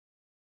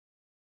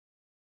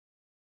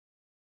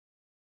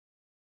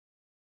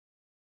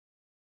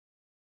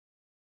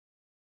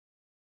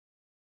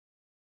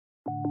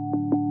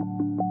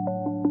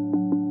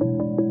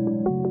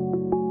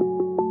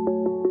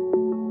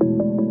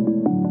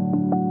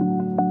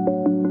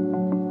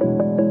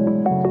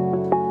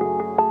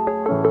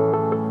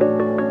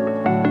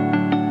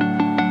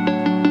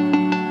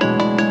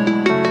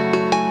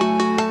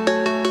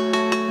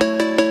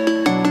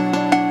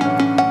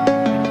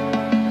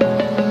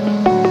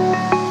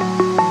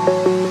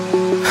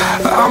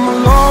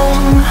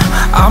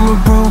I'm a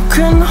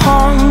broken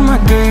home. I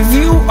gave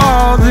you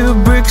all the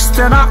bricks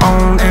that I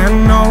own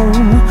and know.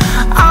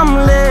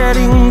 I'm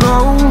letting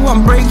go.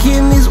 I'm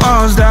breaking these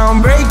walls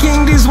down,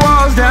 breaking these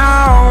walls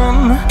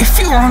down. If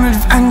you want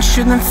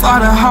adventure, then fly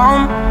to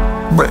home.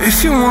 But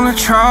if you wanna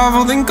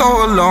travel, then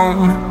go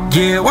alone.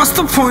 Yeah, what's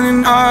the point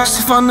in us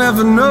if I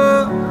never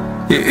know?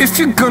 Yeah, if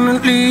you're gonna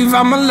leave,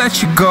 I'ma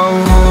let you go.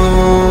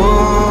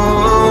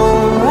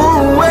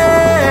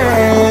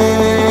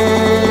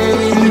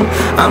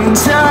 I'm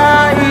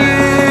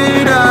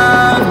tired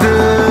of the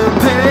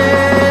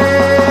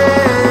pain.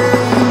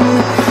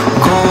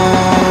 Go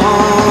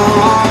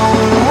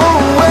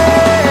away.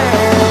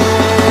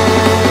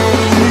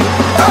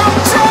 I'm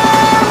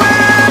tired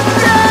with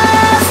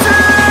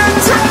yesterday.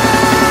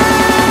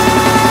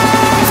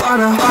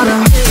 Harder, harder.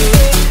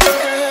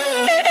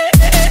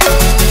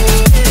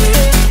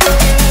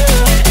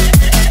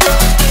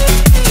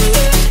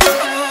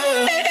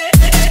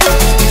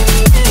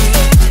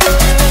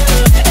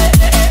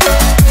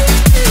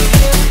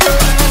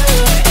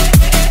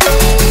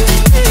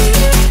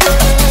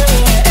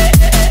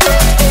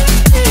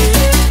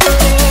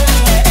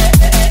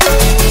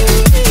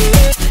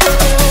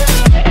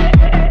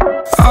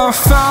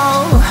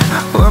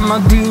 My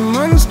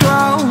demons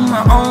dwell,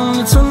 my own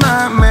little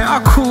nightmare, I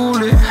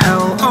call it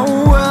hell.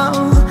 Oh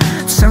well,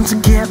 it's time to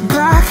get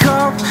back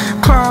up,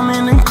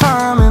 climbing and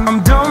climbing.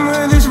 I'm done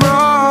with this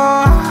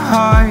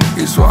ride,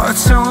 is what I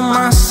tell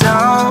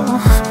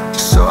myself,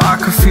 so I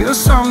could feel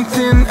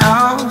something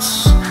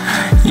else.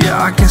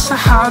 Yeah, I guess I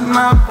had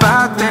my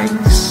bad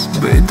days,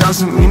 but it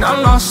doesn't mean I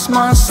lost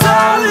my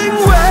style. Darling,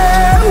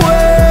 where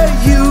were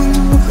you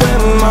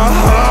when my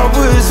heart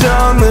was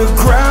on the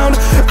ground?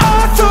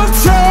 I thought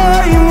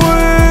time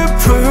would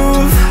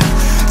prove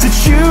that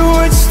you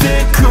would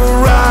stick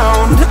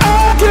around. I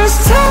guess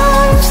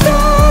time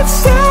stood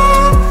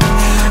still,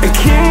 a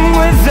king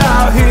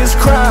without his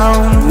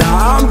crown. Now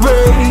I'm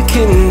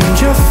breaking and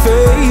you're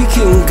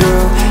faking,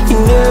 girl. You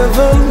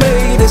never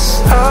made a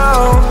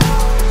sound.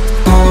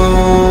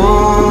 Oh,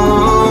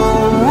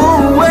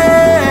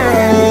 wait,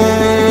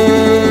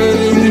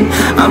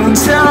 I'm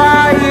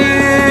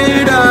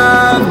tired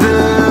of the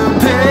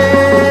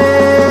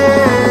pain.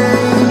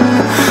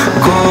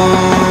 Go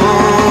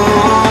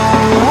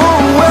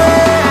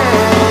away.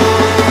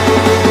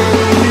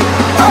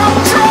 I'm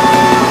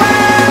tired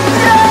with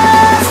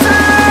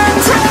yesterday.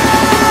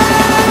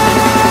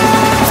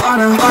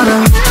 Harder,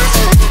 harder.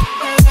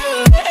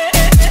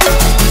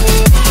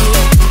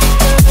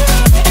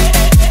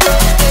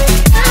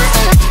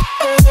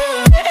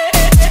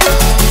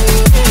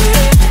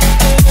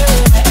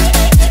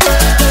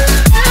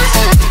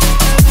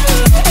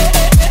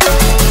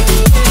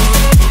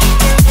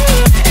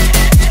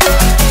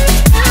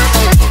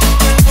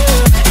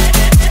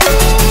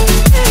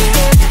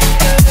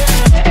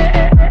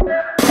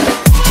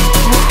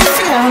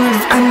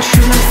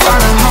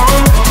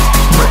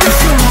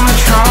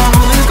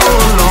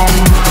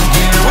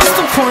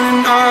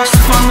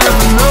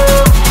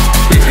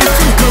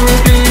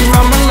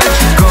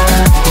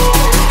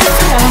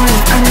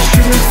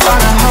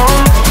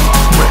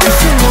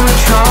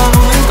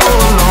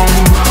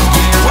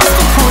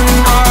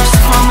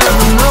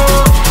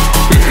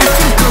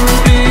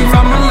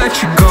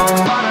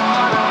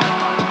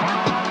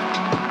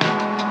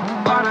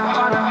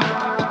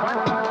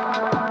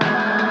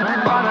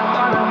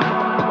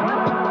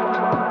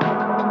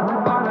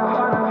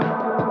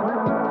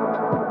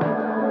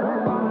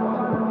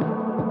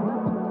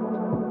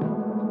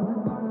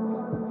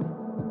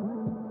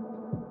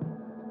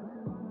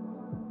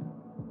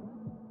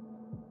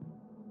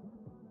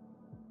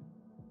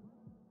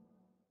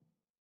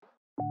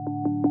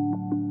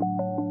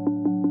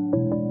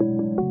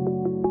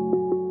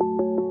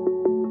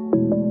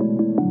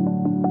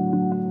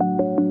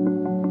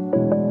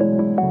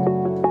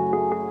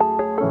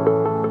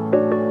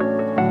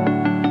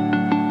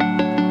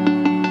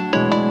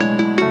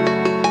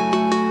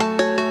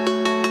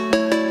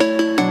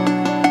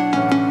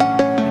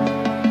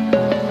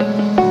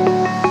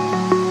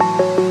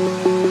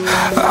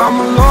 I'm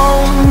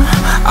alone,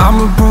 I'm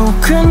a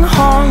broken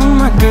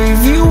home. I gave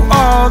you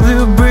all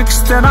the bricks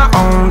that I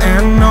own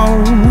and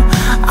know.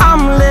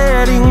 I'm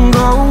letting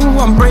go.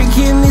 I'm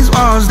breaking these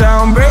walls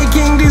down,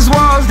 breaking these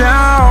walls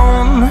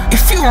down.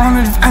 If you want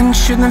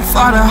adventure, then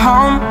fly to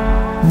home.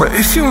 But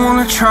if you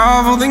wanna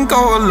travel, then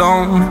go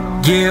alone.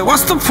 Yeah,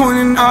 what's the point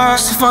in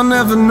us if I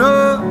never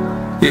know?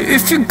 Yeah,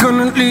 if you're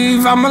gonna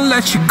leave, I'ma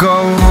let you go.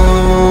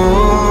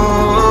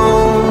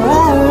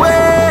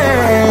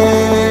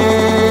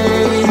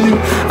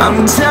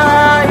 I'm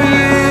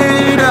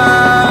tired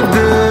of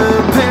the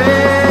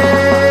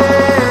pain.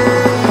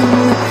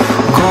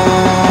 Go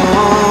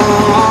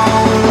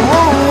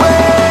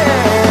away.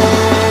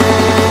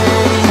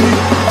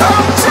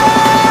 I'm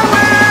tired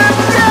with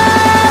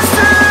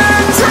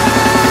yesterday.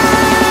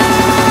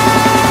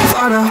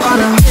 Harder,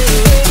 harder.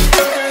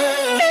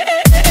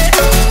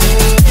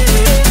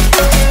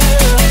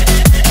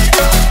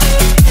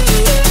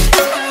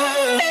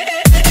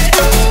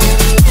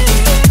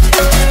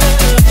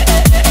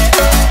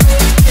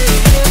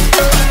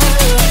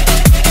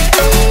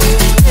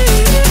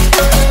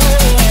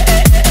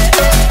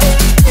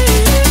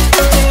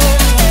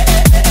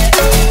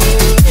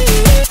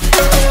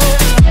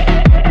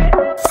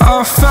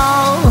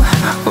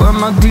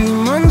 my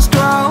demons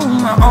dwell.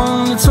 My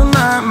own little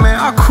nightmare,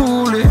 I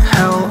call it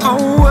hell.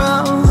 Oh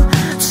well,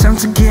 it's time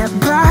to get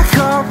back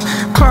up,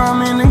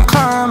 climbing and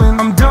climbing.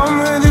 I'm done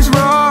with this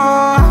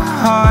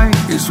ride,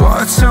 is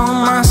what I tell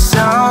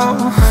myself,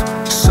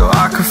 so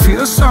I could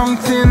feel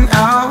something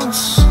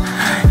else.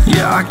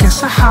 Yeah, I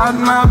guess I had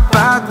my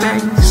bad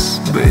days,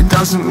 but it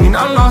doesn't mean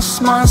I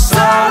lost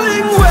myself.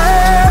 Darling,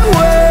 where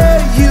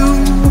were you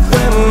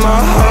when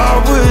my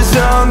heart was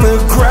on the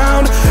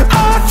ground?